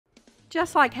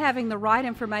Just like having the right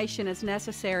information is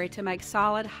necessary to make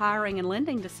solid hiring and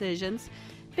lending decisions,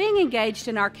 being engaged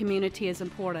in our community is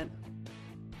important.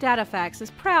 DataFax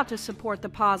is proud to support the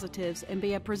positives and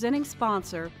be a presenting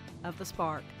sponsor of the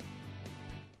Spark.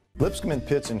 Lipscomb &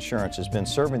 Pitts Insurance has been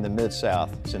serving the Mid-South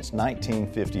since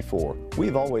 1954.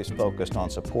 We've always focused on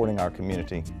supporting our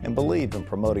community and believed in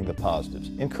promoting the positives,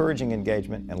 encouraging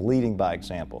engagement, and leading by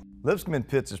example. Lipscomb &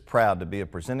 Pitts is proud to be a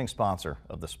presenting sponsor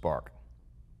of the Spark.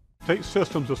 State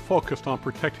Systems is focused on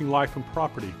protecting life and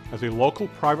property. As a local,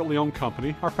 privately owned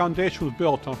company, our foundation was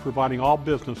built on providing all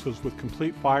businesses with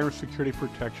complete fire and security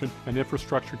protection and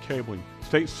infrastructure cabling.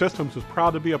 State Systems is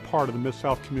proud to be a part of the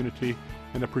Mid-South community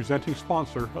and a presenting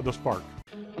sponsor of the Spark.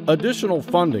 Additional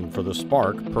funding for the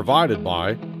Spark provided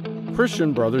by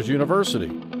Christian Brothers University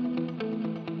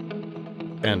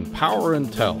and Power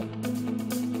 & Tel.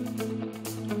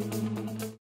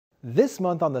 This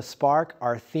month on The Spark,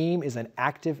 our theme is an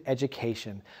active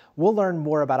education. We'll learn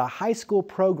more about a high school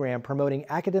program promoting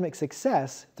academic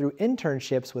success through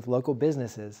internships with local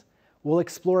businesses. We'll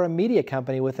explore a media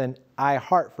company with an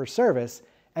iHeart for service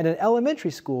and an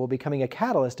elementary school becoming a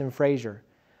catalyst in Fraser.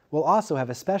 We'll also have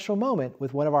a special moment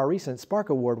with one of our recent Spark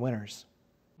Award winners.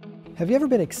 Have you ever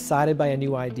been excited by a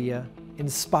new idea,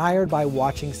 inspired by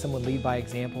watching someone lead by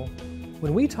example?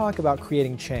 When we talk about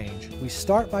creating change, we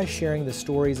start by sharing the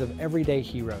stories of everyday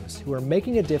heroes who are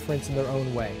making a difference in their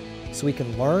own way, so we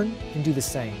can learn and do the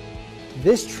same.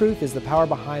 This truth is the power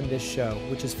behind this show,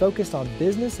 which is focused on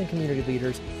business and community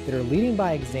leaders that are leading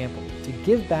by example to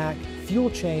give back, fuel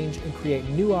change, and create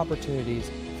new opportunities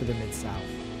for the Mid-South.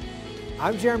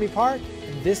 I'm Jeremy Park,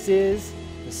 and this is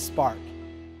The Spark.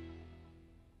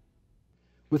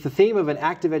 With the theme of an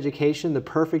active education, the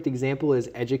perfect example is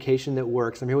education that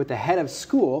works. I'm here with the head of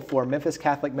school for Memphis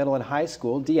Catholic Middle and High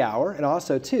School, Dee Auer, and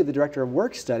also, too, the director of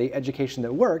work study, Education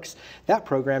That Works, that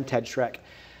program, Ted Schreck.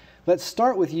 Let's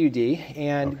start with you, Dee,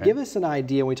 and give us an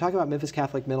idea. When we talk about Memphis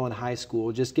Catholic Middle and High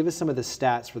School, just give us some of the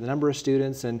stats for the number of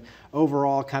students and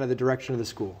overall kind of the direction of the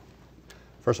school.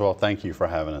 First of all, thank you for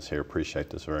having us here. Appreciate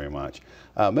this very much.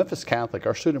 Memphis Catholic,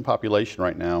 our student population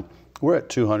right now, we're at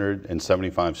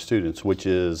 275 students, which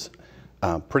is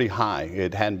pretty high.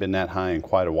 It hadn't been that high in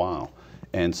quite a while.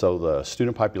 And so the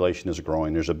student population is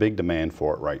growing. There's a big demand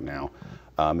for it right now.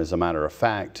 As a matter of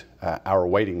fact, our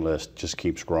waiting list just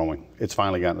keeps growing. It's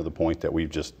finally gotten to the point that we've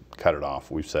just cut it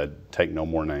off. We've said, take no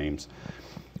more names.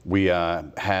 We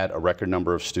had a record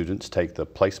number of students take the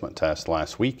placement test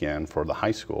last weekend for the high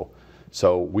school.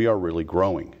 So we are really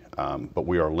growing, but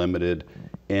we are limited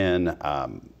in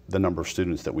the number of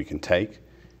students that we can take.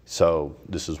 So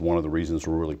this is one of the reasons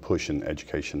we're really pushing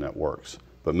Education That Works.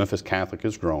 But Memphis Catholic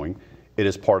is growing. It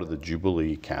is part of the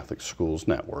Jubilee Catholic Schools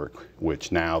Network,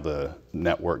 which now the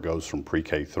network goes from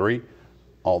pre-K3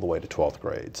 all the way to 12th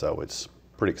grade. So it's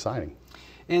pretty exciting.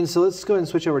 And so let's go ahead and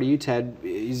switch over to you, Ted.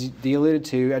 You alluded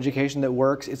to Education That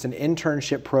Works. It's an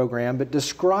internship program, but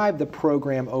describe the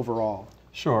program overall.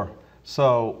 Sure.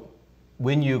 So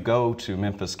when you go to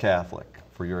Memphis Catholic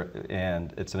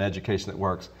and it's an Education That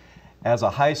Works, as a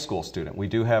high school student, we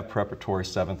do have preparatory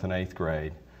 7th and 8th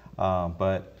grade,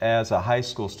 but as a high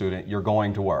school student, you're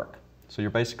going to work. So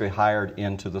you're basically hired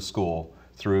into the school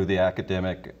through the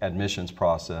academic admissions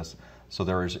process. So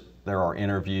there are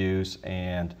interviews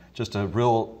and just a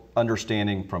real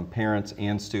understanding from parents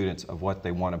and students of what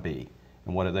they want to be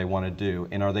and what do they want to do,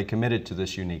 and are they committed to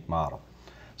this unique model.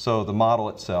 So the model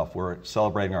itself, we're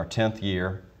celebrating our 10th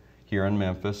year here in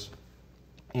Memphis.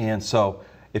 And so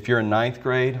if you're in 9th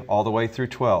grade all the way through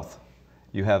 12th,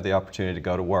 you have the opportunity to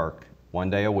go to work 1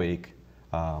 day a week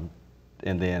and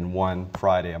then 1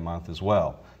 Friday a month as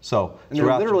well. So and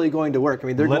they're literally going to work. I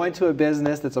mean, they're going to a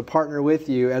business that's a partner with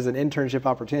you as an internship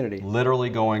opportunity. Literally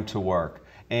going to work.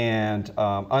 And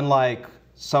unlike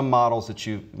some models that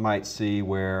you might see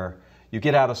where you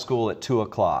get out of school at 2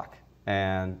 o'clock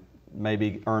and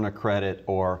maybe earn a credit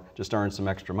or just earn some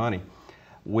extra money,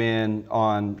 when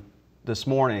on this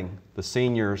morning, the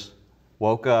seniors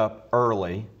woke up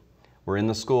early. We're in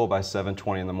the school by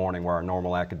 7:20 in the morning, where our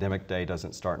normal academic day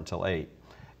doesn't start until 8.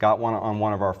 Got on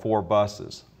one of our 4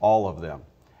 buses, all of them,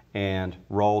 and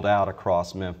rolled out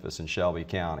across Memphis and Shelby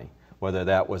County, whether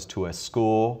that was to a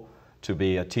school, to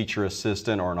be a teacher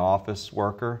assistant or an office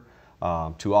worker,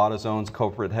 to AutoZone's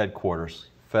corporate headquarters,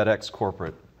 FedEx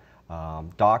corporate,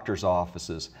 doctor's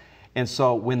offices. And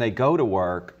so when they go to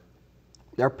work,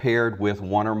 they're paired with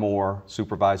 1 or more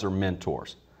supervisor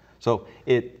mentors. So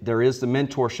there is the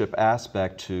mentorship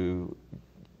aspect to,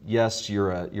 yes,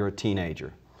 you're a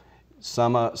teenager.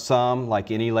 Some,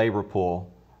 like any labor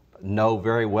pool, know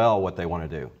very well what they want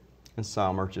to do. And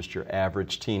some are just your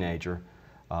average teenager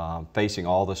facing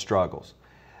all the struggles.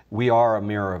 We are a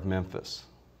mirror of Memphis.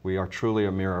 We are truly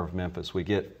a mirror of Memphis. We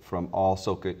get from all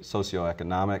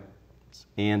socioeconomic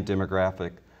and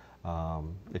demographic,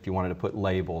 if you wanted to put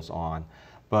labels on.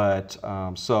 But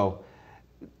so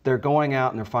they're going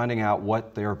out and they're finding out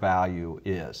what their value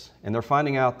is. And they're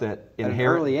finding out that at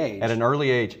an early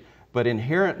age, but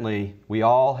inherently we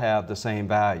all have the same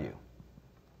value.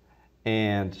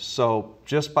 And so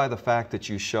just by the fact that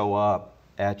you show up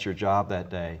at your job that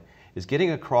day is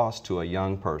getting across to a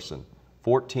young person,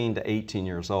 14 to 18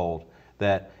 years old,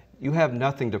 that you have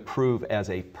nothing to prove as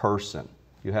a person.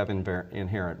 You have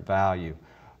inherent value.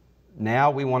 Now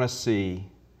we want to see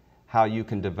how you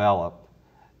can develop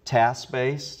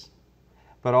task-based,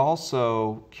 but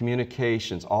also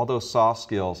communications, all those soft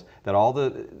skills that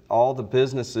all the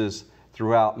businesses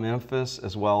throughout Memphis,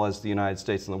 as well as the United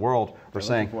States and the world, are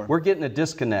saying, we're getting a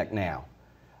disconnect now.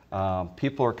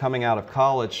 People are coming out of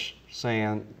college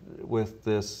saying, with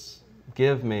this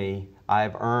give me,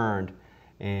 I've earned,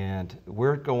 and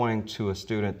we're going to a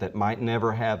student that might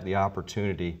never have the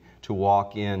opportunity to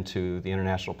walk into the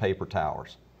International Paper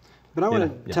Towers. But I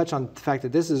want to touch on the fact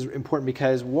that this is important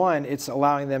because, one, it's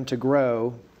allowing them to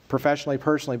grow professionally,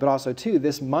 personally, but also, two,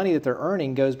 this money that they're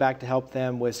earning goes back to help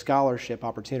them with scholarship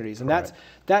opportunities. And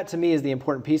that to me is the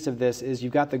important piece of this, is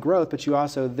you've got the growth, but you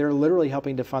also, they're literally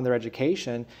helping to fund their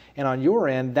education. And on your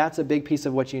end, that's a big piece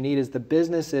of what you need, is the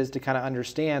businesses to kind of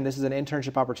understand this is an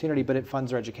internship opportunity, but it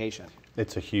funds their education.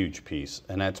 It's a huge piece,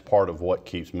 and that's part of what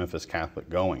keeps Memphis Catholic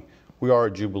going. We are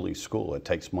a Jubilee school. It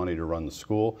takes money to run the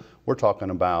school. We're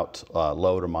talking about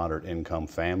low to moderate income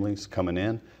families coming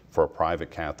in for a private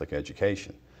Catholic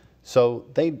education. So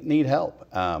they need help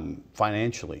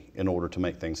financially in order to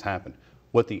make things happen.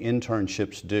 What the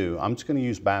internships do, I'm just going to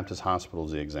use Baptist Hospital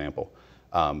as the example.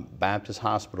 Baptist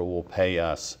Hospital will pay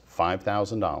us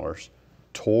 $5,000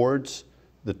 towards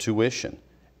the tuition.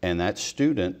 And that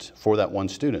student, for that one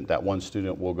student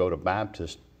will go to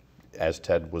Baptist, as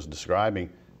Ted was describing,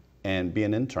 and be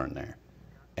an intern there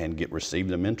and receive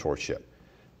the mentorship.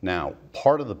 Now,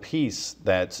 part of the piece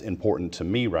that's important to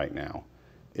me right now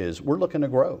is we're looking to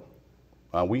grow.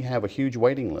 We have a huge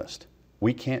waiting list.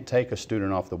 We can't take a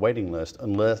student off the waiting list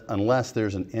unless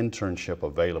there's an internship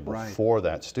available for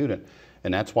that student.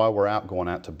 And that's why we're going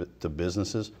out to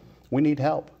businesses. We need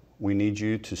help. We need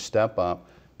you to step up,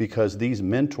 because these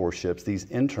mentorships, these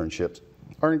internships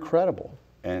are incredible.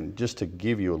 And just to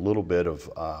give you a little bit of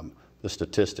the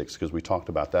statistics, because we talked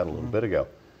about that a little bit ago,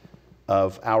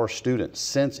 of our students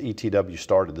since ETW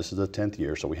started, this is the 10th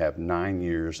year, so we have 9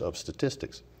 years of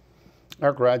statistics.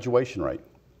 Our graduation rate,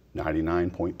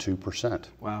 99.2%.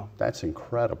 Wow. That's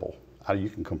incredible. You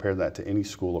can compare that to any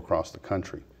school across the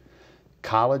country.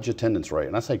 College attendance rate,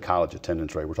 and I say college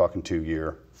attendance rate, we're talking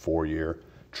 2-year, 4-year,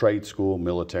 trade school,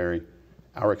 military.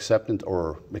 Our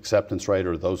acceptance rate,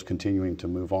 or those continuing to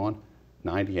move on,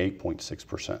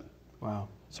 98.6%. Wow.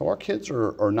 So our kids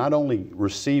are not only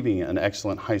receiving an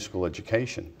excellent high school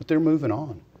education, but they're moving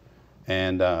on.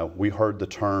 And we heard the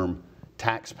term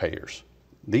taxpayers.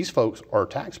 These folks are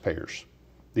taxpayers.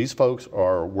 These folks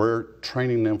we're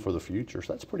training them for the future.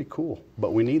 So that's pretty cool.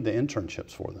 But we need the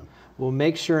internships for them. Well,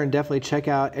 make sure and definitely check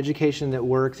out Education That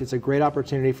Works. It's a great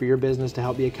opportunity for your business to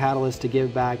help be a catalyst to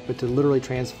give back, but to literally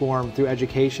transform through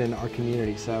education our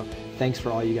community. So thanks for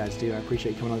all you guys do. I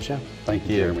appreciate you coming on the show. Thank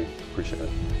you, Jeremy. Appreciate it.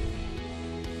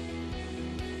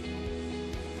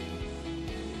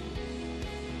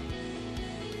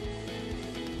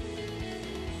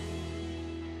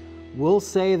 We'll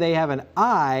say they have an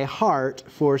iHeart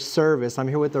for service. I'm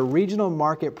here with the Regional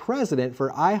Market President for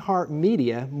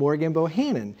iHeartMedia, Morgan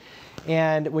Bohannon.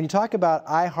 And when you talk about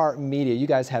iHeartMedia, you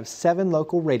guys have 7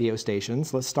 local radio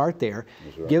stations. Let's start there.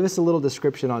 Right. Give us a little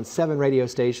description on 7 radio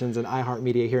stations and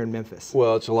iHeartMedia here in Memphis.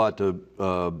 Well, it's a lot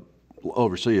to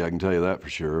oversee, I can tell you that for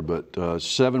sure, but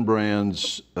 7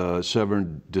 brands,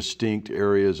 7 distinct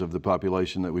areas of the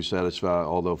population that we satisfy,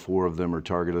 although 4 of them are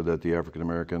targeted at the African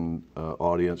American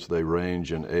audience. They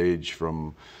range in age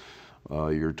from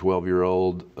your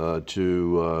 12-year-old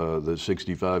to the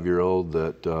 65-year-old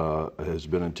that has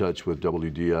been in touch with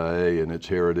WDIA and its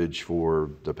heritage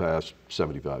for the past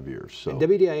 75 years. So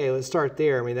WDIA, let's start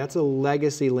there. I mean, that's a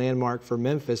legacy landmark for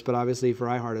Memphis, but obviously for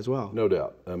iHeart as well. No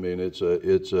doubt. I mean,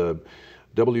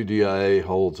 WDIA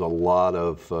holds a lot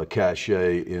of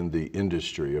cachet in the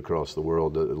industry across the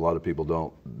world. A lot of people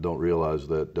don't realize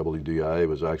that WDIA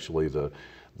was actually the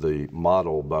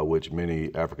model by which many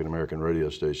African American radio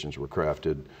stations were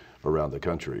crafted around the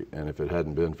country. And if it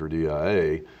hadn't been for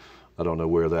DIA, I don't know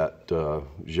where that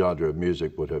genre of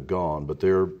music would have gone. But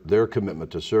their commitment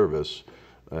to service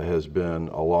has been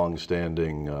a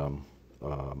long-standing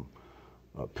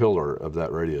pillar of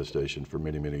that radio station for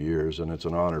many, many years, and it's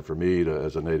an honor for me to,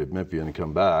 as a native Memphian, to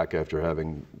come back after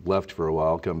having left for a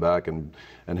while, come back and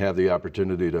have the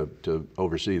opportunity to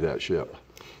oversee that ship.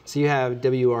 So you have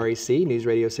WREC, News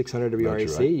Radio 600 WREC.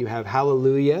 That's right. You have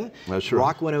Hallelujah, That's right.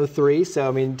 Rock 103. So,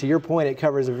 I mean, to your point, it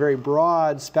covers a very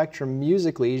broad spectrum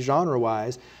musically,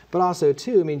 genre-wise, but also,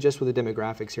 too, I mean, just with the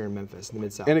demographics here in Memphis, in the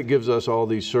Mid-South. And it gives us all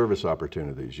these service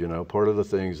opportunities. You know, part of the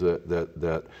things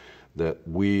that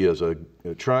we, as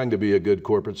trying to be a good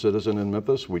corporate citizen in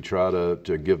Memphis, we try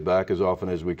to give back as often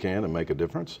as we can and make a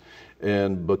difference.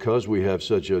 And because we have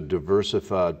such a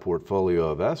diversified portfolio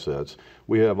of assets,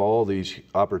 we have all these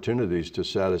opportunities to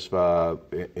satisfy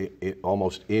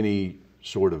almost any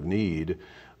sort of need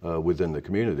within the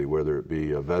community, whether it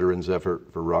be a veterans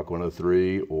effort for Rock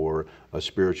 103 or a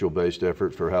spiritual-based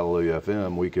effort for Hallelujah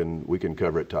FM. We can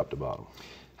cover it top to bottom.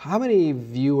 How many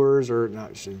viewers, or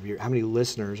not viewers, how many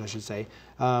listeners, I should say,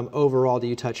 overall do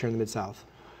you touch here in the Mid-South?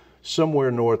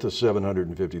 Somewhere north of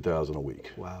 750,000 a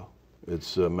week. Wow.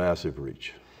 It's a massive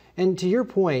reach. And to your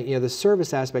point, you know, the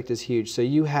service aspect is huge. So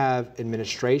you have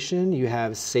administration, you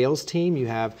have sales team, you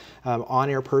have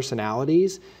on-air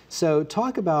personalities. So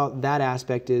talk about that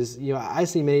aspect. Is, you know, I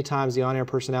see many times the on-air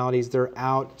personalities, they're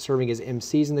out serving as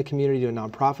MCs in the community, doing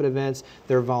nonprofit events,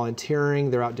 they're volunteering,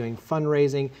 they're out doing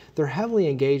fundraising, they're heavily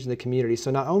engaged in the community.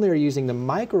 So not only are you using the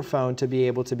microphone to be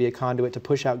able to be a conduit to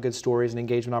push out good stories and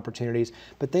engagement opportunities,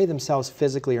 but they themselves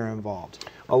physically are involved.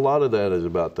 A lot of that is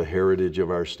about the heritage of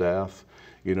our staff.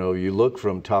 You know, you look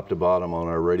from top to bottom on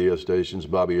our radio stations.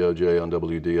 Bobby OJ on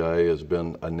WDIA has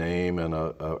been a name and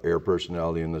a air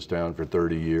personality in this town for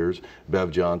 30 years. Bev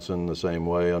Johnson the same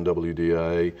way on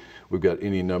WDIA. We've got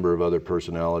any number of other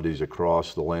personalities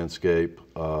across the landscape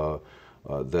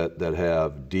that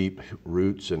have deep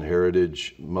roots and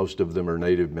heritage. Most of them are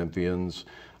native Memphians.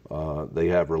 They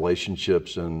have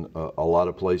relationships in a lot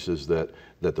of places that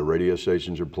the radio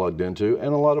stations are plugged into,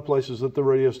 and a lot of places that the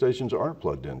radio stations aren't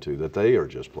plugged into, that they are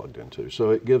just plugged into.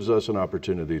 So it gives us an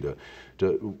opportunity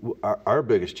our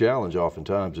biggest challenge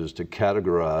oftentimes is to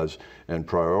categorize and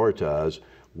prioritize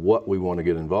what we want to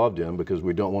get involved in, because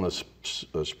we don't want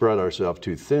to spread ourselves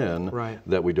too thin, right,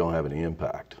 that we don't have any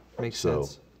impact. Makes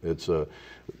sense.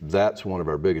 That's one of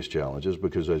our biggest challenges,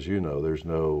 because as you know, there's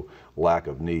no lack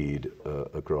of need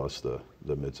across the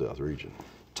Mid-South region.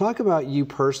 Talk about you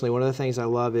personally. One of the things I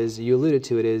love is, you alluded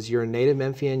to it, is you're a native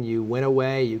Memphian, you went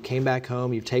away, you came back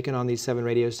home, you've taken on these 7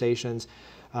 radio stations.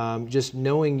 Just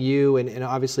knowing you, and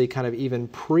obviously kind of even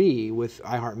with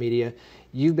iHeartMedia,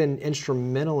 you've been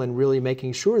instrumental in really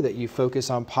making sure that you focus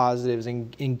on positives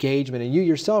and engagement. And you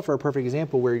yourself are a perfect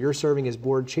example where you're serving as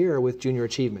board chair with Junior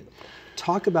Achievement.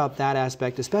 Talk about that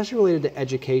aspect, especially related to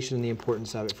education and the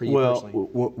importance of it for you personally.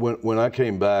 Well, when I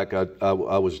came back, I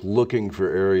was looking for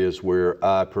areas where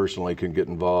I personally can get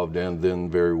involved and then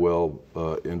very well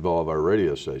involve our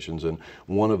radio stations. And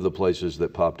one of the places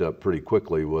that popped up pretty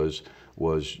quickly was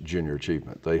Junior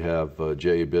Achievement. They have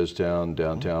J.A. Biztown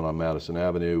downtown on Madison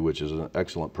Avenue, which is an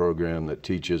excellent program that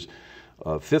teaches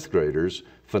 5th graders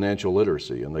financial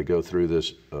literacy, and they go through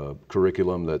this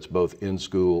curriculum that's both in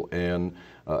school and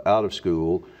out of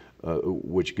school,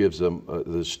 which gives them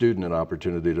the student an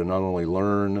opportunity to not only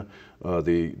learn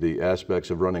the aspects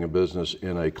of running a business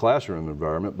in a classroom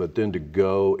environment, but then to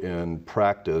go and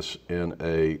practice in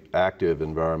a active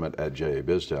environment at J.A.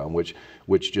 Biztown,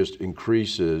 which just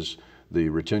increases the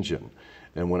retention.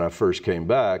 And when I first came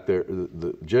back,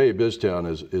 the J.A. Biztown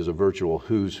is a virtual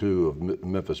who's who of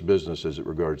Memphis business as it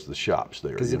regards the shops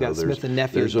there. Because you've got Smith &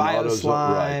 Nephew,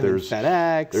 BioSlime, there's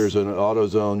FedEx. There's an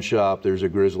AutoZone shop, there's a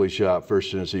Grizzly shop,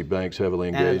 First Tennessee Bank's heavily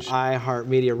engaged. And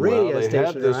iHeartMedia radio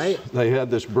station, right? They had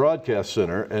this broadcast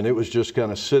center, and it was just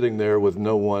kind of sitting there with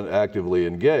no one actively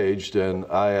engaged, and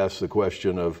I asked the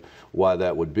question of why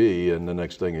that would be, and the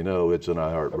next thing you know, it's an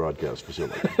iHeart broadcast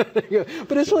facility.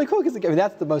 But it's really cool, because I mean,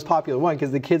 that's the most popular one,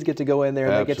 because the kids get to go in there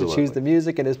and they get to choose the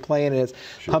music, and it's playing, and it's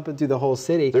pumping through the whole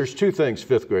city. There's 2 things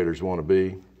 5th graders want to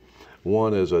be.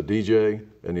 One is a DJ,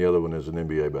 and the other one is an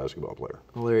NBA basketball player.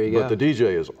 Well, there you go. But the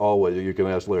DJ is always, you can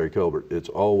ask Larry Colbert, it's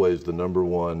always the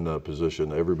 #1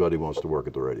 position. Everybody wants to work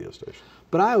at the radio station.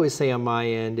 But I always say on my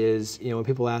end is, you know, when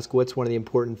people ask what's one of the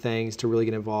important things to really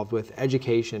get involved with,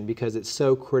 education, because it's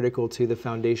so critical to the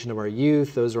foundation of our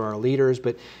youth. Those are our leaders,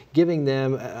 but giving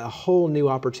them a whole new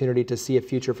opportunity to see a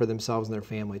future for themselves and their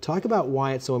family. Talk about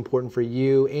why it's so important for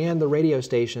you and the radio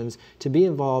stations to be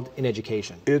involved in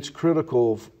education. It's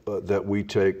critical that we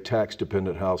take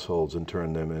tax-dependent households and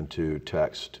turn them into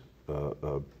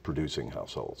tax-producing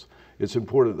households. It's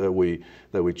important that we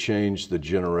change the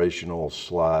generational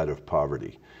slide of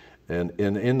poverty, and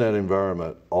in that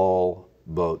environment, all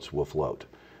boats will float.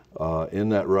 in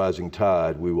that rising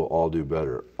tide, we will all do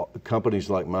better. Companies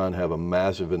like mine have a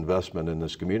massive investment in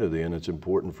this community, and it's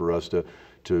important for us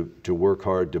to work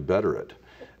hard to better it.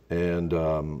 And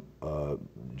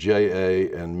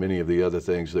JA and many of the other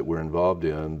things that we're involved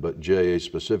in, but JA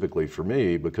specifically for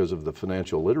me, because of the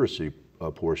financial literacy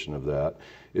portion of that,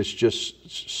 it's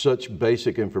just such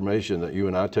basic information that you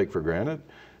and I take for granted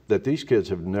that these kids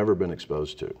have never been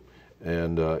exposed to.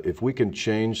 And if we can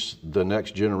change the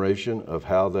next generation of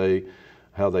how they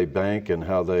bank and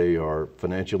how they are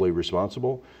financially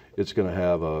responsible, it's going to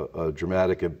have a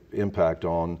dramatic impact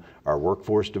on our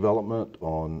workforce development,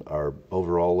 on our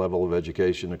overall level of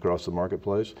education across the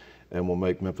marketplace, and will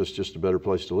make Memphis just a better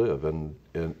place to live. And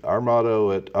our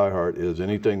motto at iHeart is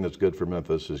anything that's good for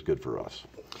Memphis is good for us.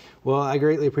 Well, I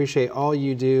greatly appreciate all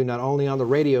you do, not only on the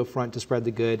radio front to spread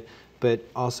the good, but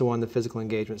also on the physical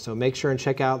engagement. So make sure and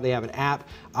check out, they have an app,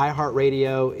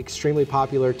 iHeartRadio, extremely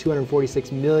popular,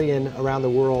 246 million around the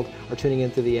world are tuning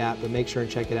in through the app, but make sure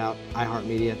and check it out,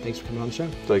 iHeartMedia. Thanks for coming on the show.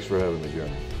 Thanks for having me,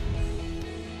 Jeremy.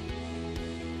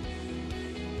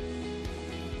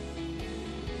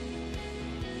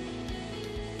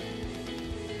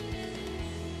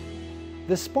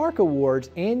 The Spark Awards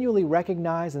annually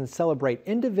recognize and celebrate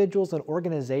individuals and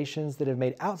organizations that have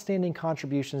made outstanding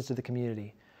contributions to the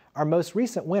community. Our most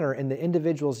recent winner in the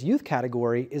Individuals Youth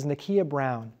category is Nakia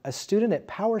Brown, a student at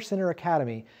Power Center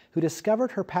Academy who discovered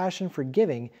her passion for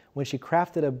giving when she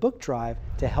crafted a book drive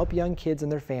to help young kids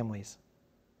and their families.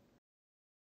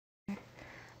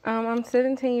 I'm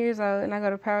 17 years old and I go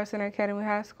to Power Center Academy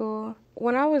High School.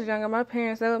 When I was younger, my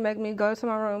parents, they would make me go to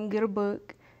my room, get a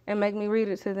book, and make me read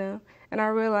it to them. And I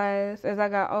realized as I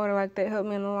got older, like that helped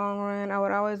me in the long run. I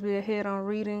would always be ahead on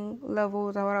reading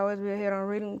levels. I would always be ahead on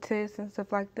reading tests and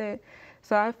stuff like that.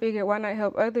 So I figured, why not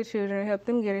help other children and help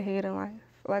them get ahead in life,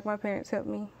 like my parents helped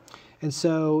me. And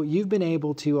so you've been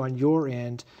able to, on your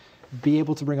end, be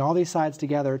able to bring all these sides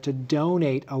together to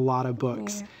donate a lot of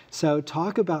books. Yeah. So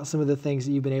talk about some of the things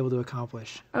that you've been able to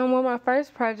accomplish. Well, my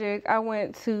first project, I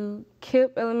went to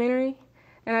KIPP Elementary,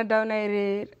 and I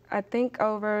donated, I think,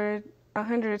 over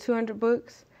 100 or 200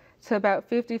 books to about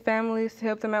 50 families to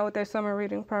help them out with their summer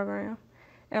reading program.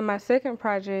 And my second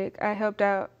project, I helped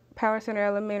out Power Center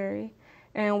Elementary,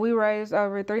 and we raised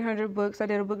over 300 books. I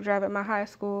did a book drive at my high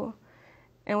school,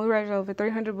 and we raised over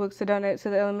 300 books to donate to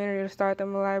the elementary to start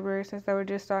them a library since they were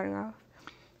just starting off.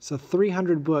 So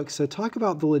 300 books. So talk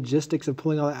about the logistics of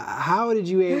pulling all that. How did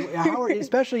you,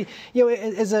 especially, you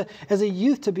know, as a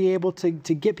youth, to be able to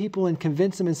get people and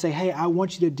convince them and say, hey, I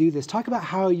want you to do this. Talk about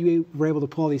how you were able to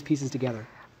pull all these pieces together.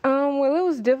 Well, it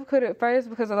was difficult at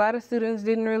first because a lot of students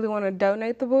didn't really want to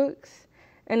donate the books.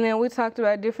 And then we talked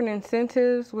about different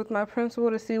incentives with my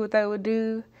principal to see what they would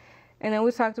do. And then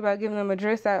we talked about giving them a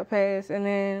dress out pass, and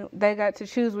then they got to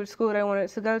choose which school they wanted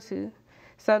to go to.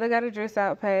 So they got a dress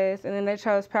out pass, and then they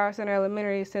chose Power Center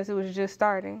Elementary since it was just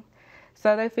starting.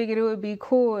 So they figured it would be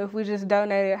cool if we just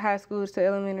donated high schools to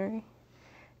elementary.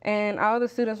 And all the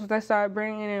students, when they started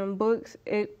bringing in books,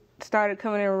 it started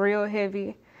coming in real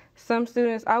heavy. Some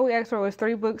students, all we asked for was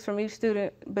 3 books from each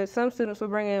student, but some students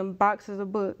would bring in boxes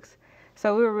of books.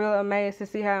 So we were real amazed to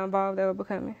see how involved they were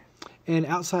becoming. And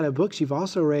outside of books, you've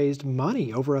also raised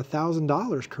money, over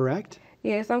 $1,000, correct?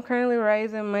 Yes, I'm currently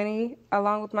raising money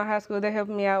along with my high school. They're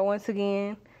helping me out once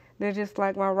again. They're just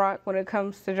like my rock when it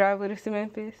comes to drive literacy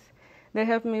Memphis. They're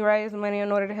helping me raise money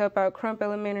in order to help out Crump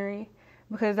Elementary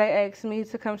because they asked me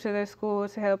to come to their school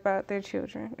to help out their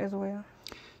children as well.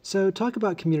 So talk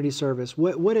about community service.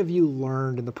 What have you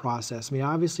learned in the process? I mean,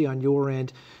 obviously on your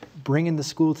end, bringing the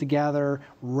school together,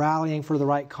 rallying for the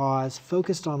right cause,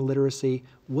 focused on literacy.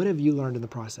 What have you learned in the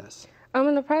process?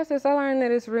 In the process, I learned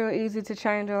that it's real easy to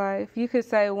change a life. You could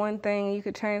say one thing, you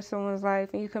could change someone's life,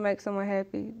 and you could make someone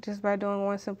happy just by doing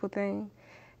one simple thing.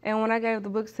 And when I gave the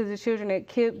books to the children at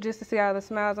KIPP, just to see all the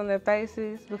smiles on their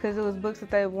faces, because it was books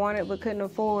that they wanted but couldn't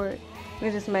afford,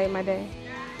 it just made my day.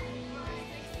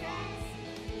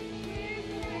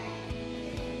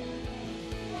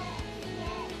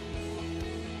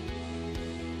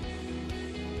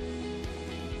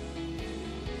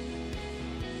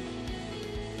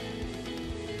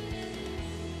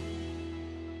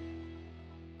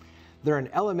 They're an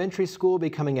elementary school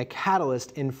becoming a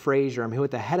catalyst in Fraser. I'm here with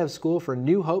the head of school for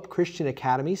New Hope Christian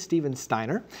Academy, Stephen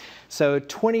Steiner. So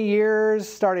 20 years,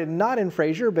 started not in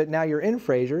Fraser, but now you're in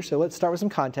Fraser. So let's start with some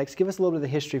context. Give us a little bit of the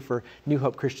history for New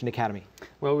Hope Christian Academy.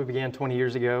 Well, we began 20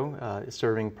 years ago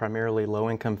serving primarily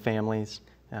low-income families,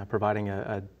 providing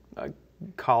a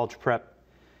college prep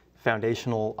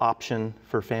foundational option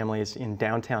for families in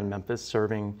downtown Memphis,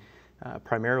 serving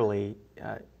primarily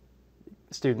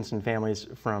students and families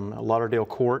from Lauderdale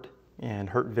Court and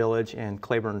Hurt Village and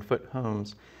Claiborne Foot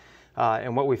Homes.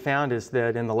 And what we found is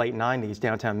that in the late 90s,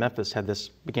 downtown Memphis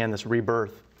began this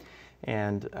rebirth.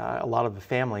 And a lot of the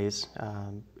families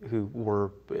who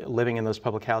were living in those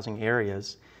public housing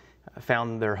areas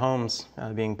found their homes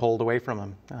being pulled away from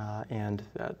them, and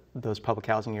those public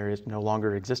housing areas no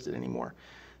longer existed anymore.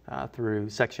 Through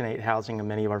Section 8 housing, and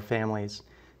many of our families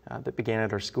that began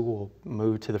at our school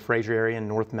moved to the Fraser area in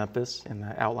North Memphis and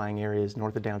the outlying areas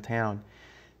north of downtown.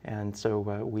 And so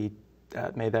we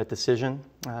made that decision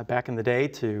back in the day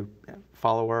to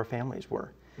follow where our families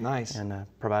were. Nice. And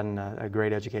providing a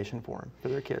great education for them, for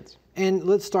their kids. And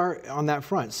let's start on that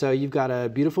front. So you've got a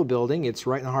beautiful building. It's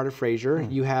right in the heart of Fraser.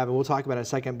 You have, and we'll talk about it in a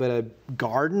second, but a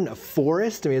garden, a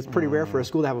forest. I mean, it's pretty rare for a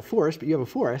school to have a forest, but you have a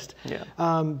forest. Yeah.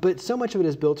 But so much of it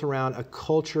is built around a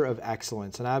culture of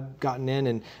excellence. And I've gotten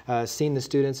in and seen the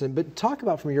students. But talk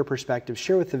about, from your perspective,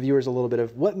 share with the viewers a little bit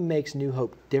of what makes New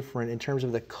Hope different in terms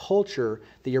of the culture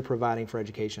that you're providing for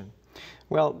education.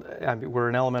 Well, I mean, we're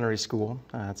an elementary school,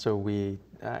 so we,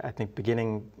 I think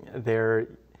beginning there,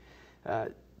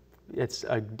 it's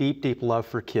a deep, deep love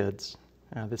for kids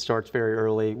that starts very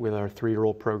early with our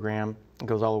 3-year-old program. It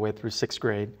goes all the way through 6th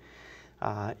grade.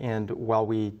 And while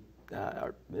we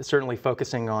are certainly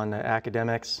focusing on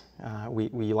academics,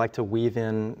 we like to weave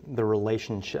in the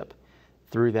relationship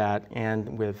through that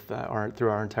and with through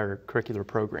our entire curricular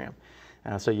program.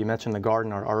 So you mentioned the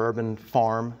garden, our urban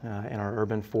farm and our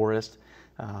urban forest.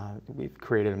 We've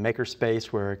created a maker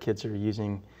space where kids are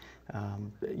using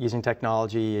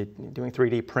technology, doing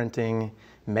 3D printing,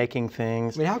 making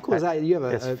things. I mean, how cool is that? You have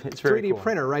a 3D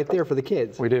printer right there for the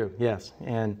kids. We do, yes.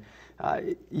 And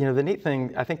you know, the neat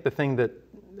thing, I think the thing that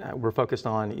we're focused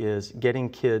on is getting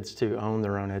kids to own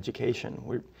their own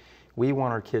education. We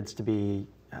want our kids to be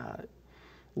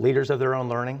leaders of their own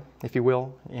learning, if you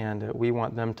will, and we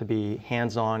want them to be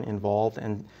hands-on involved,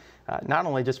 and not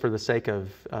only just for the sake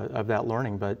of that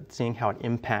learning, but seeing how it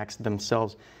impacts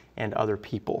themselves and other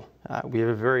people. We have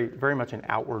a very much an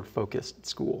outward-focused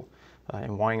school,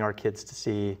 and wanting our kids to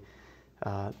see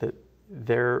that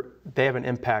they have an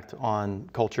impact on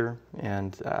culture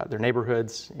and their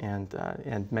neighborhoods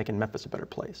and making Memphis a better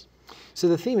place. So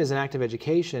the theme is an active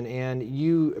education, and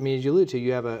you, I mean, as you alluded to,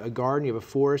 you have a garden, you have a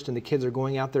forest, and the kids are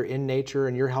going out there in nature,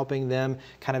 and you're helping them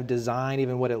kind of design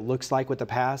even what it looks like with the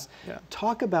past. Yeah.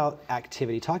 Talk about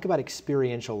activity, talk about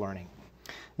experiential learning.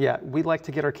 Yeah, we like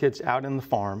to get our kids out in the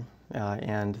farm,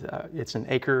 and it's an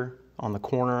acre on the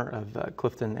corner of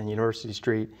Clifton and University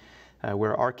Street,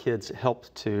 where our kids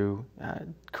help to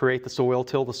create the soil,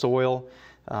 till the soil,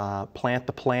 plant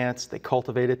the plants, they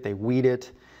cultivate it, they weed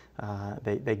it.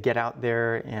 They get out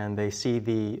there and they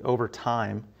see over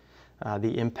time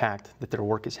the impact that their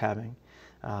work is having.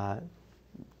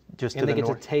 Just and they get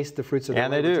to taste the fruits of their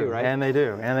labor too, right? And they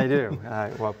do, and they do.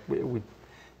 Well,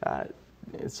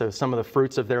 so some of the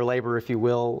fruits of their labor, if you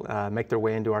will, make their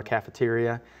way into our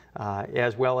cafeteria,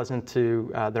 as well as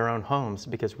into their own homes,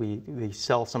 because we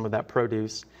sell some of that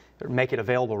produce, or make it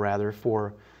available rather,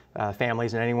 for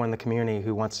families and anyone in the community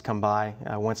who wants to come by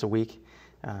once a week.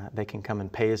 They can come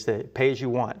and pay as you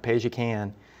want, pay as you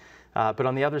can. But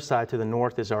on the other side, to the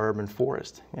north, is our urban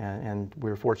forest. And we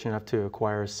were fortunate enough to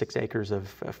acquire 6 acres of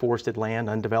forested land,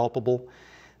 undevelopable,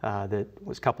 that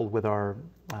was coupled with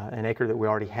an acre that we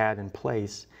already had in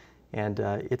place. And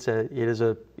it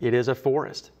is a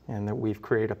forest, and that we've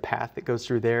created a path that goes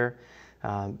through there.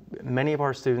 Many of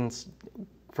our students,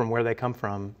 from where they come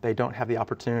from, they don't have the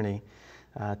opportunity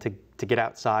to get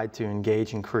outside, to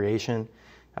engage in creation.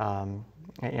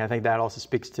 And I think that also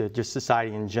speaks to just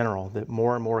society in general, that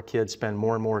more and more kids spend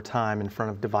more and more time in front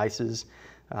of devices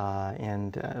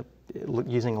and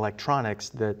using electronics,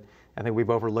 that I think we've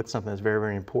overlooked something that's very,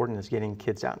 very important, is getting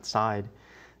kids outside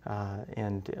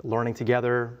and learning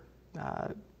together,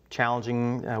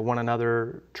 challenging one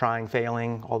another, trying,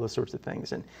 failing, all those sorts of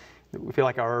things. And we feel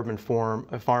like our urban farm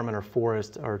and our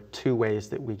forest are 2 ways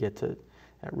that we get to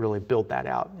really build that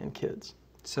out in kids.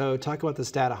 So talk about the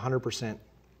stat, 100%.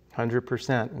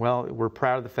 100%. Well, we're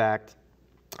proud of the fact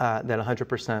that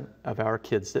 100% of our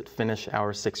kids that finish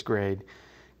our 6th grade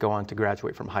go on to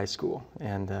graduate from high school.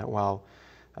 And while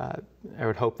I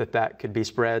would hope that could be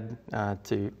spread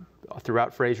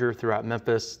throughout Fraser, throughout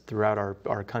Memphis, throughout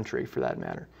our country for that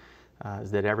matter,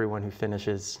 is that everyone who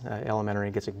finishes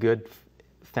elementary gets a good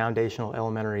foundational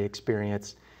elementary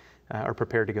experience, are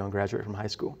prepared to go and graduate from high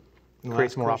school.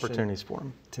 Creates more opportunities for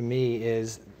them. To me,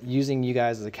 is using you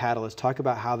guys as a catalyst. Talk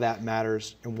about how that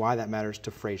matters and why that matters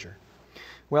to Fraser.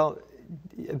 Well,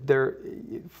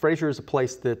 Fraser is a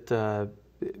place that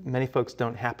many folks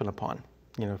don't happen upon,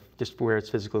 you know, just where it's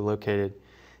physically located.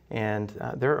 And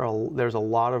there's a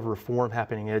lot of reform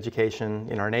happening in education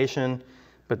in our nation,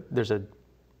 but there's a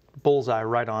bullseye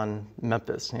right on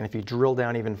Memphis. And if you drill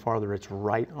down even farther, it's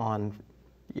right on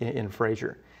in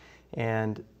Fraser.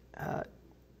 And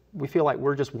we feel like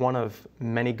we're just one of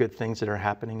many good things that are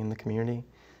happening in the community.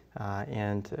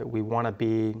 And we want to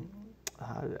be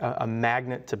a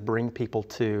magnet to bring people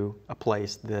to a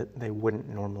place that they wouldn't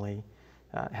normally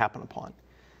happen upon.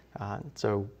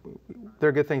 So there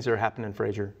are good things that are happening in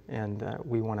Fraser, and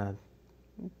we want to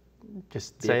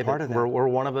just say that we're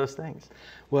one of those things.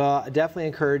 Well, I definitely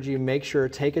encourage you, make sure,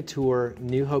 take a tour,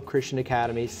 New Hope Christian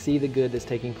Academy, see the good that's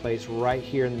taking place right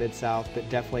here in the Mid-South, but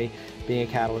definitely being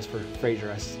a catalyst for Fraser.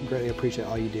 I greatly appreciate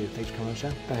all you do. Thanks for coming on the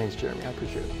show. Thanks, Jeremy. I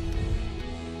appreciate it.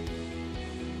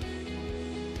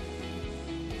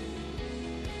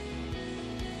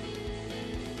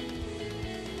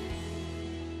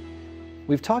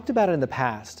 We've talked about it in the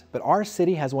past, but our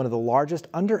city has one of the largest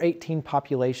under 18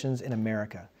 populations in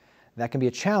America. That can be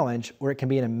a challenge, or it can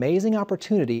be an amazing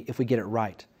opportunity if we get it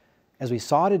right. As we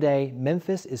saw today,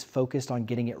 Memphis is focused on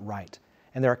getting it right.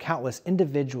 And there are countless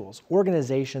individuals,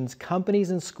 organizations,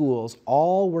 companies, and schools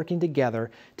all working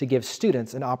together to give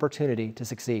students an opportunity to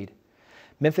succeed.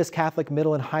 Memphis Catholic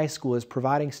Middle and High School is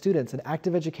providing students an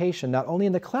active education not only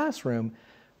in the classroom,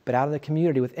 but out in the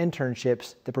community with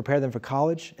internships that prepare them for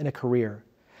college and a career.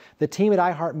 The team at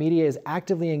iHeartMedia is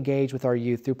actively engaged with our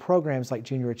youth through programs like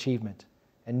Junior Achievement.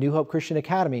 And New Hope Christian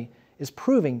Academy is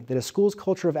proving that a school's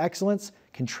culture of excellence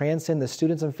can transcend the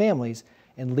students and families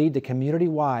and lead to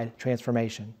community-wide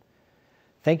transformation.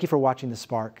 Thank you for watching The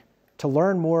Spark. To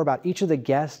learn more about each of the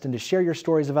guests and to share your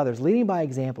stories of others leading by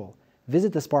example,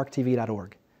 visit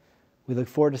thesparktv.org. We look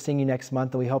forward to seeing you next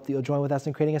month, and we hope that you'll join with us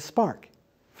in creating a spark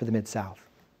for the Mid-South.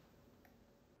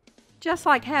 Just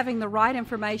like having the right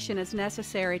information is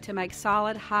necessary to make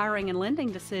solid hiring and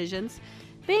lending decisions,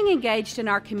 being engaged in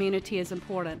our community is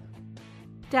important.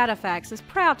 DataFax is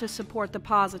proud to support the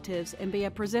positives and be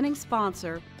a presenting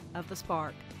sponsor of The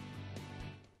Spark.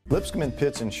 Lipscomb &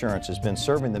 Pitts Insurance has been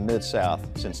serving the Mid-South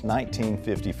since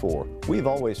 1954. We've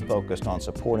always focused on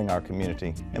supporting our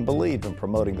community and believed in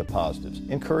promoting the positives,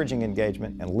 encouraging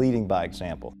engagement, and leading by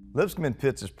example. Lipscomb &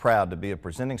 Pitts is proud to be a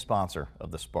presenting sponsor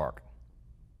of The Spark.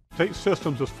 State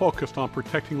Systems is focused on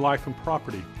protecting life and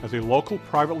property. As a local,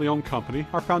 privately owned company,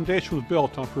 our foundation was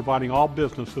built on providing all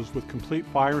businesses with complete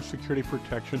fire and security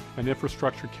protection and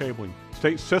infrastructure cabling.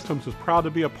 State Systems is proud to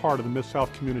be a part of the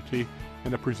Mid-South community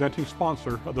and a presenting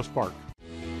sponsor of The Spark.